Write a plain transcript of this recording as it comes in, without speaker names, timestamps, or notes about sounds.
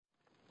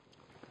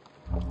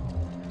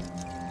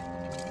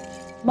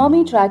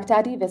Mommy Track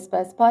Daddy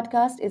Whispers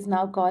podcast is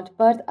now called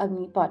Birth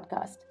Agni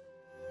Podcast.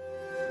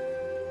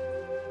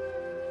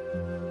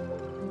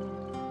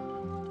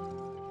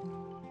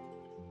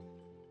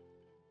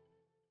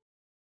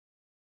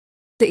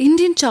 The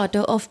Indian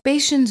Charter of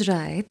Patients'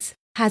 Rights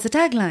has a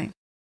tagline,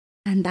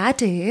 and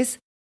that is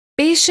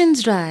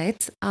Patients'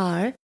 rights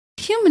are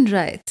human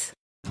rights.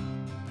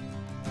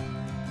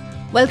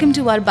 Welcome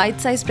to our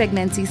Bite-Size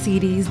Pregnancy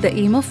series, the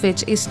aim of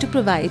which is to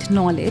provide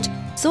knowledge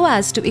so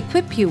as to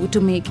equip you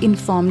to make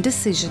informed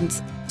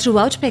decisions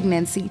throughout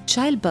pregnancy,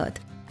 childbirth,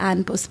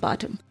 and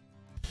postpartum.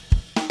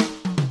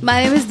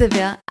 My name is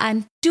Divya,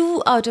 and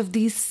 2 out of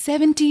these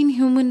 17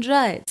 human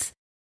rights,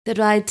 the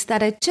rights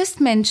that I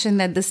just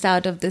mentioned at the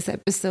start of this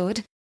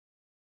episode,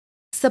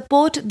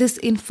 support this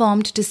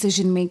informed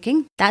decision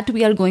making that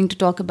we are going to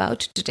talk about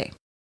today.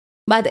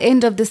 By the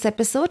end of this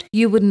episode,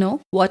 you would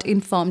know what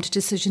informed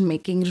decision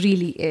making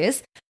really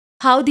is,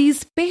 how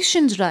these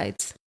patients'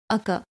 rights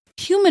occur,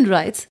 human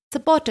rights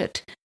support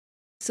it.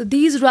 So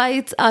these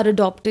rights are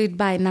adopted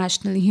by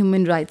National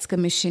Human Rights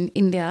Commission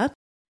India,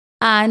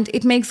 and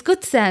it makes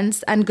good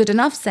sense and good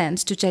enough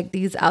sense to check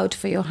these out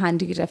for your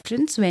handy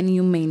reference when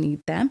you may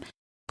need them.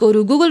 Go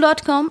to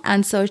google.com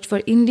and search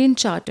for Indian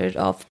Charter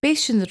of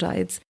Patients'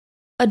 Rights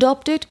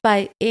adopted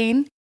by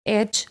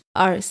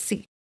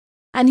NHRC.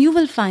 And you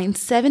will find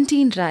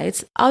 17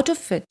 rights, out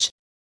of which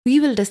we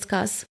will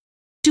discuss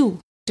 2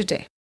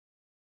 today.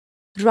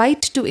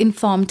 Right to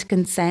informed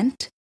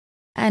consent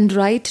and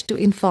right to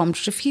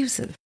informed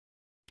refusal.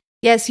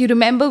 Yes, you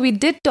remember we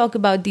did talk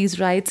about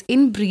these rights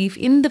in brief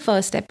in the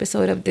first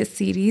episode of this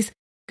series.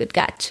 Good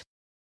catch.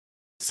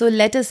 So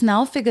let us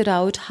now figure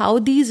out how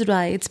these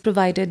rights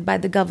provided by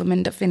the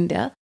Government of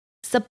India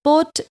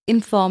support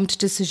informed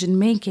decision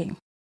making.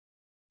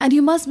 And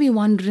you must be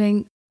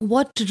wondering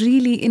what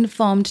really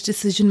informed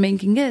decision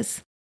making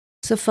is.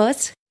 So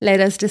first, let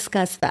us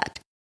discuss that.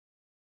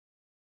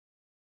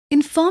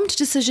 Informed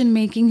decision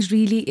making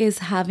really is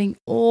having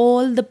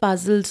all the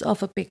puzzles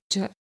of a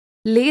picture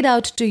laid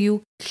out to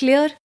you,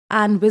 clear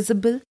and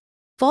visible,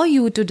 for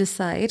you to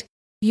decide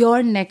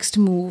your next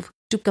move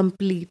to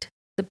complete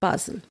the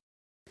puzzle.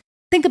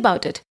 Think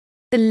about it.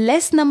 The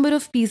less number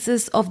of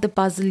pieces of the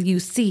puzzle you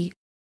see,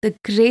 the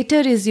greater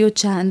is your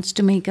chance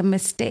to make a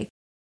mistake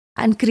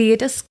and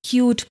create a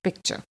skewed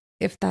picture,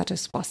 if that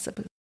is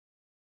possible.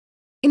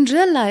 In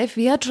real life,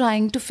 we are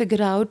trying to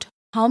figure out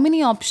how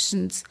many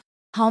options,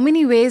 how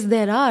many ways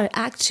there are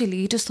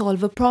actually to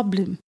solve a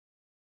problem.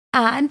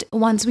 And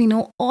once we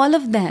know all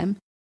of them,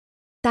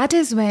 that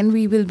is when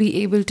we will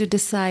be able to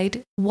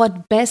decide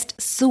what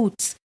best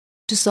suits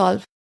to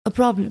solve a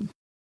problem.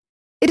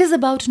 It is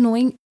about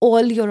knowing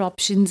all your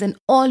options and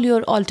all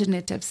your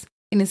alternatives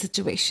in a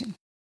situation.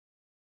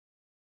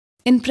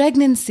 In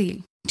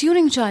pregnancy,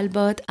 during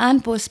childbirth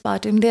and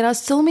postpartum, there are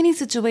so many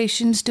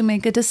situations to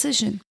make a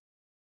decision.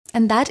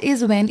 And that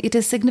is when it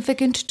is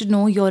significant to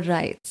know your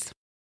rights.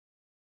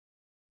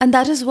 And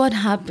that is what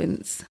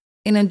happens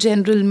in a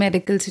general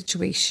medical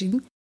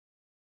situation.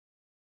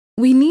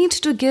 We need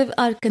to give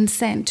our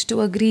consent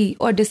to agree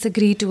or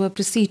disagree to a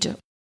procedure.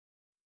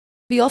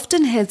 We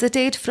often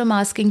hesitate from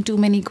asking too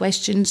many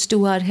questions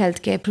to our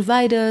healthcare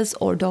providers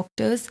or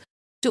doctors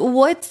to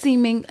avoid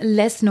seeming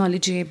less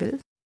knowledgeable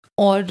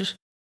or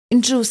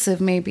intrusive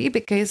maybe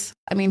because,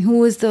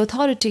 who is the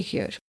authority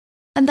here?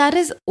 And that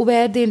is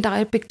where the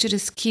entire picture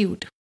is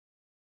skewed.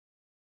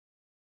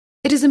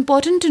 It is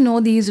important to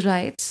know these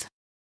rights.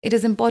 It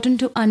is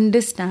important to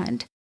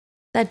understand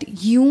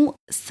that you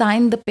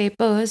sign the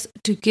papers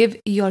to give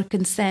your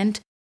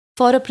consent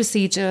for a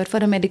procedure, for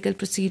a medical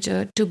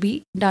procedure to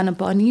be done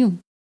upon you.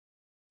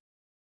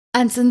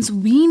 And since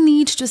we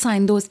need to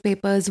sign those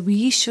papers,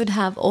 we should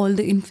have all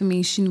the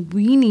information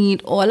we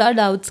need, all our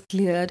doubts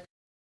cleared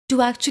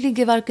to actually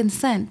give our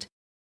consent.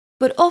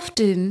 But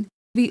often,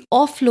 we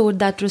offload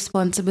that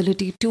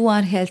responsibility to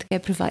our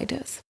healthcare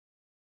providers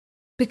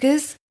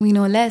because we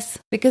know less,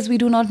 because we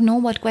do not know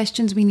what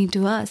questions we need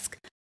to ask.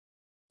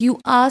 You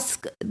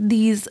ask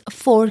these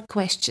 4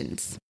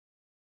 questions.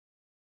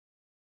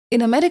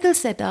 In a medical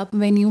setup,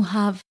 when you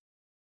have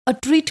a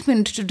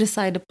treatment to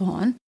decide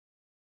upon,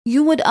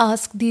 you would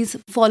ask these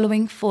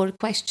following 4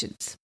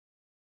 questions.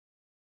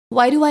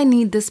 Why do I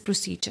need this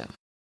procedure?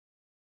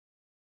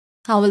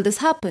 How will this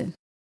happen?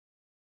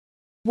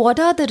 What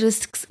are the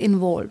risks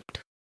involved?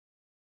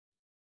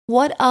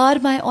 What are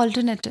my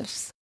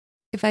alternatives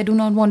if I do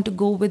not want to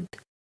go with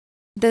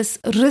this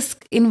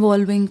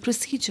risk-involving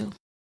procedure?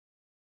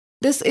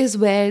 This is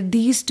where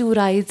these 2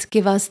 rights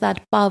give us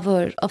that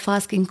power of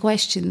asking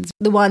questions,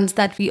 the ones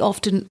that we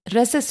often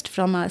resist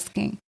from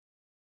asking.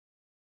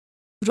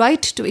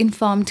 Right to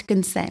informed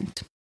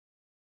consent.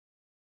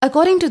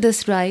 According to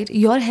this right,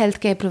 your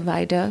healthcare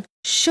provider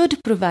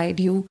should provide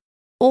you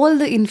all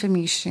the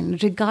information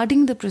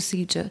regarding the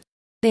procedure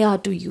they are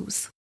to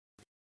use.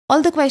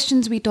 All the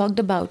questions we talked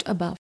about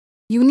above.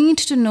 You need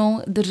to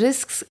know the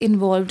risks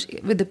involved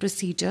with the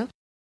procedure,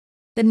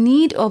 the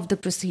need of the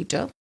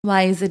procedure,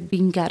 why is it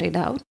being carried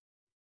out,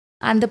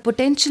 and the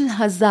potential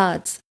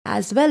hazards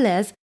as well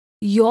as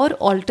your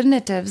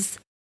alternatives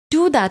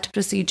do that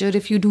procedure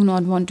if you do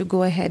not want to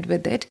go ahead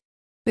with it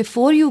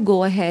before you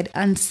go ahead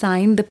and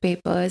sign the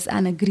papers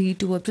and agree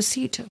to a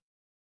procedure.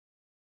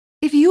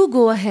 If you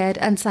go ahead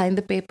and sign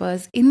the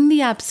papers in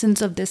the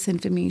absence of this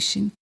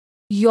information,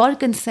 your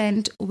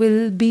consent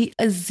will be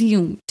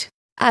assumed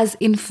as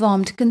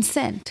informed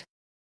consent,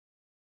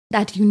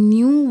 that you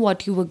knew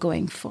what you were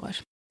going for.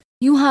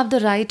 You have the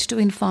right to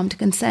informed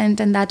consent,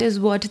 and that is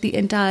what the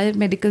entire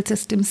medical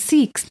system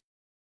seeks.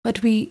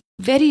 But we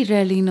very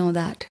rarely know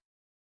that.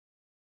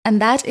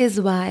 And that is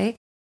why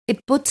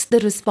it puts the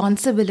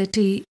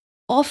responsibility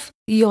of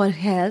your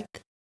health,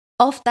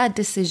 of that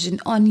decision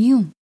on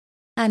you,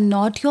 and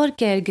not your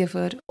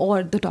caregiver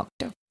or the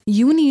doctor.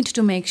 You need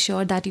to make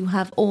sure that you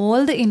have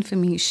all the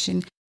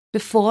information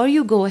before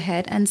you go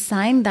ahead and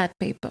sign that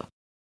paper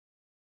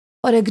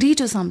or agree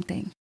to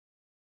something.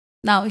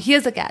 Now,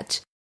 here's a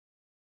catch.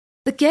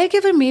 The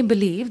caregiver may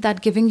believe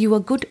that giving you a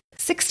good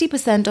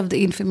 60% of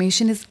the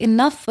information is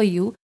enough for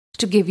you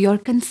to give your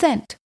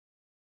consent.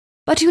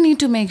 But you need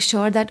to make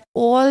sure that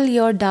all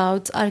your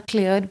doubts are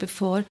cleared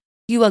before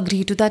you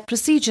agree to that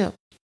procedure.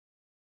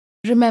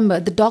 Remember,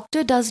 the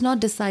doctor does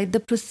not decide the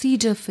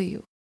procedure for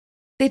you.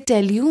 They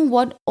tell you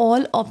what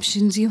all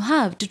options you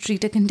have to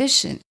treat a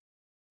condition.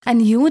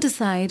 And you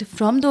decide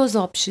from those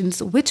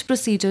options which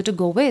procedure to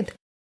go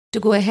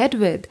ahead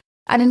with.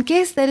 And in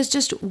case there is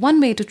just one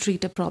way to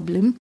treat a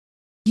problem,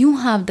 you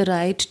have the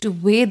right to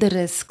weigh the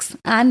risks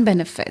and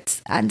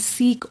benefits and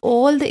seek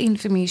all the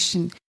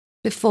information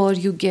before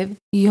you give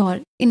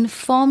your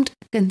informed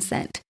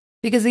consent.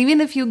 Because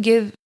even if you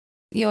give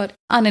your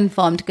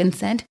uninformed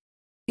consent,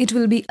 it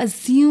will be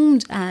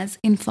assumed as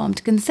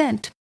informed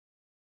consent.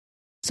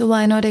 So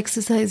why not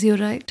exercise your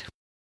right?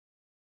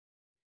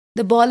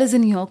 The ball is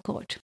in your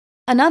court.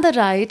 Another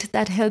right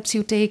that helps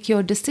you take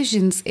your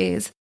decisions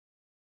is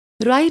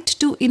right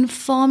to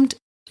informed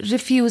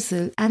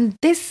refusal, and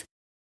this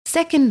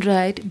second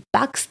right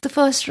backs the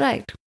first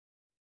right.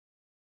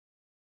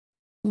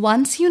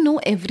 Once you know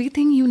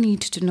everything you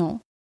need to know,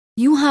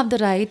 you have the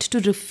right to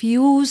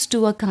refuse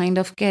to a kind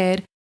of care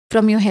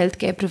from your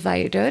healthcare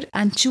provider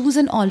and choose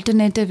an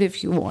alternative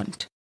if you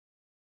want.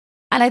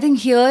 And I think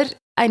here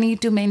I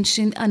need to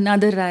mention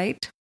another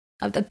right,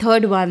 the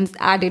third one's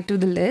added to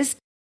the list,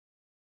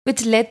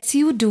 which lets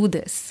you do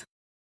this.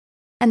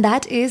 And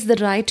that is the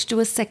right to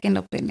a second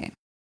opinion.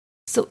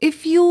 So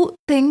if you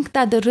think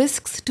that the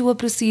risks to a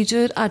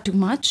procedure are too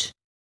much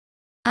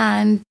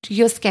and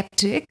you're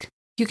skeptic,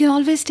 you can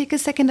always take a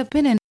second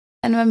opinion.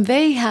 And I'm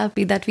very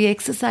happy that we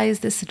exercise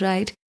this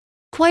right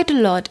quite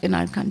a lot in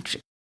our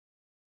country.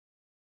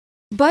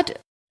 But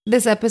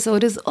this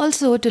episode is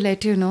also to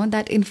let you know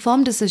that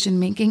informed decision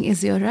making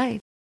is your right.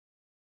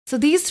 So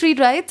these three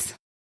rights,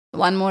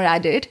 one more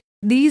added,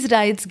 these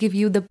rights give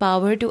you the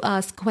power to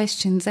ask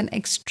questions and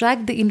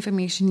extract the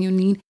information you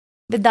need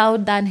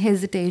without that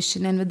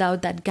hesitation and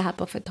without that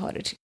gap of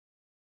authority.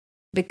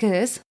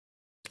 Because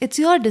it's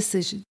your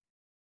decision.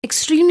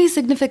 Extremely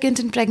significant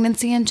in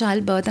pregnancy and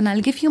childbirth, and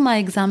I'll give you my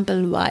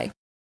example why.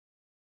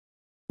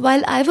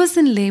 While I was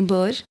in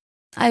labor,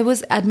 I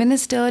was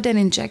administered an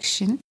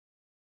injection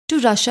to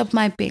rush up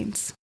my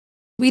pains.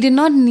 We did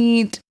not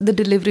need the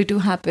delivery to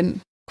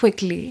happen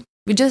quickly.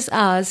 We just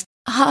asked,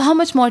 how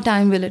much more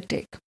time will it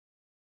take?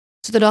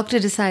 So the doctor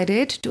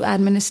decided to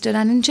administer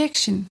an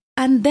injection.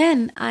 And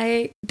then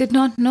I did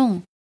not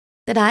know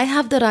that I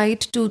have the right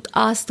to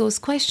ask those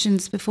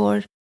questions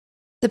before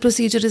the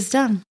procedure is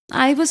done.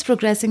 I was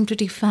progressing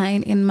pretty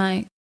fine in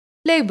my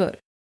labor.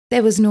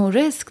 There was no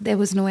risk, there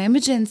was no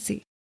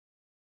emergency.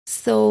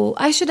 So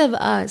I should have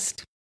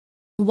asked,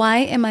 why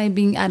am I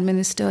being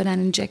administered an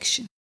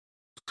injection?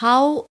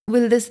 How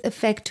will this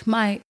affect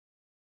my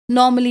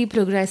normally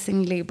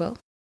progressing labor?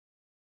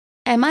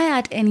 Am I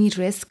at any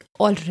risk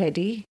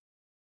already?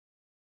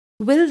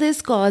 Will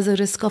this cause a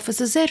risk of a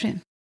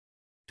cesarean?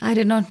 I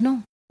did not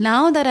know.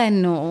 Now that I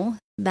know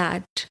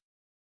that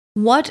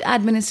what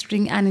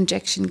administering an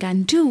injection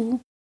can do,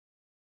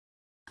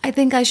 I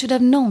think I should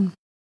have known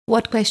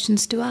what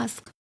questions to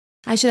ask.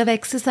 I should have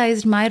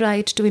exercised my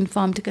right to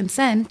informed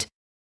consent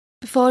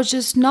before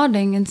just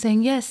nodding and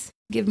saying, yes,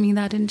 give me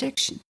that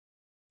injection.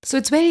 So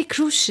it's very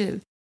crucial,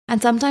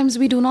 and sometimes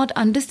we do not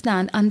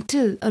understand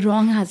until a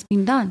wrong has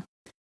been done.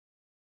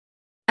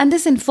 And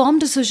this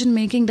informed decision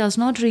making does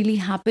not really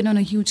happen on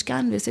a huge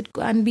canvas. It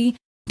can be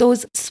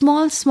those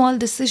small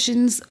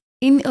decisions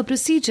in a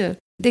procedure,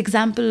 the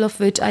example of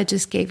which I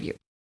just gave you.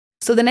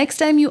 So the next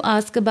time you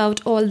ask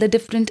about all the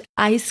different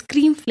ice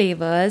cream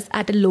flavors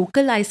at a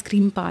local ice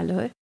cream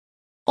parlor,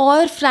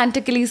 or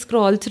frantically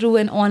scroll through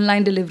an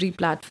online delivery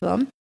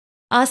platform,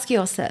 ask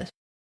yourself,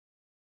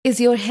 is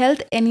your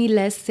health any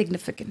less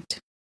significant?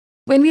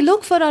 When we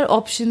look for our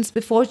options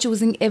before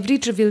choosing every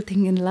trivial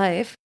thing in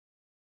life,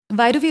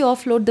 why do we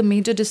offload the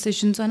major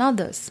decisions on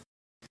others?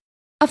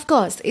 Of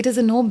course, it is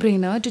a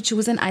no-brainer to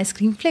choose an ice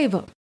cream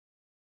flavor.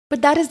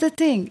 But that is the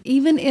thing,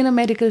 even in a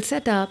medical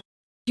setup,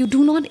 you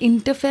do not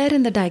interfere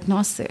in the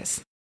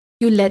diagnosis.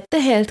 You let the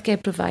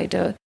healthcare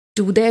provider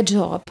do their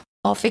job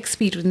of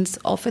experience,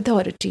 of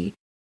authority,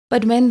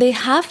 But when they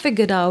have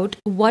figured out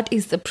what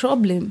is the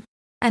problem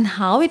and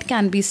how it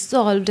can be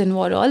solved and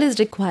what all is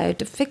required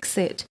to fix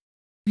it,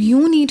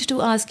 you need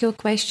to ask your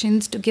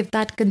questions to give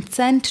that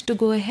consent to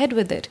go ahead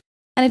with it.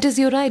 And it is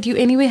your right. You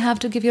anyway have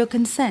to give your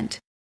consent.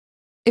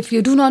 If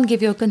you do not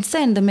give your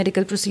consent, the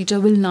medical procedure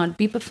will not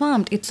be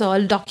performed. It's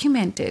all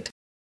documented.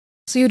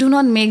 So you do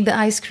not make the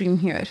ice cream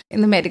here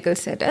in the medical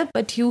setup,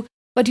 but you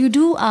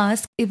do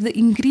ask if the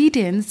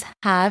ingredients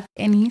have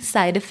any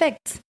side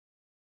effects.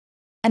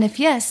 And if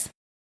yes,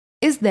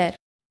 is there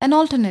an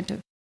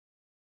alternative?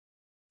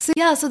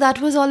 So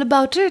that was all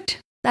about it.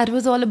 That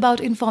was all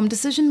about informed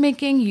decision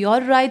making,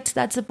 your rights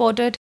that support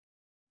it,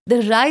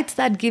 the rights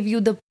that give you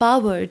the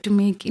power to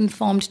make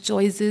informed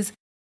choices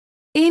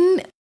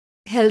in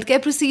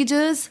healthcare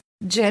procedures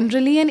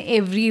generally and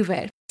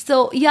everywhere.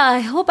 So I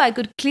hope I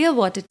could clear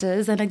what it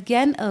is, and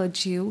again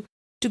urge you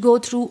to go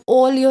through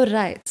all your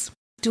rights,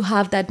 to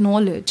have that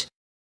knowledge,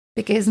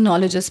 because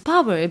knowledge is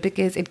power,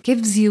 because it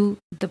gives you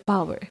the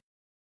power.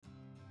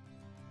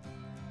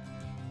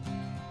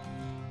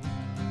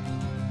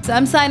 So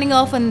I'm signing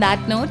off on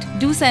that note.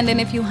 Do send in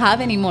if you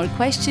have any more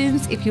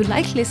questions. If you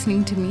like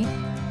listening to me,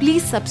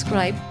 please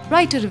subscribe,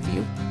 write a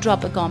review,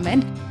 drop a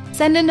comment,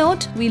 send a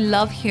note. We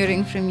love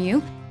hearing from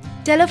you.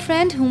 Tell a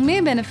friend who may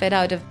benefit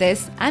out of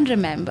this, and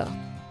remember,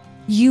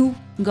 you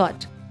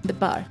got the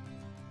power.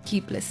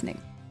 Keep listening.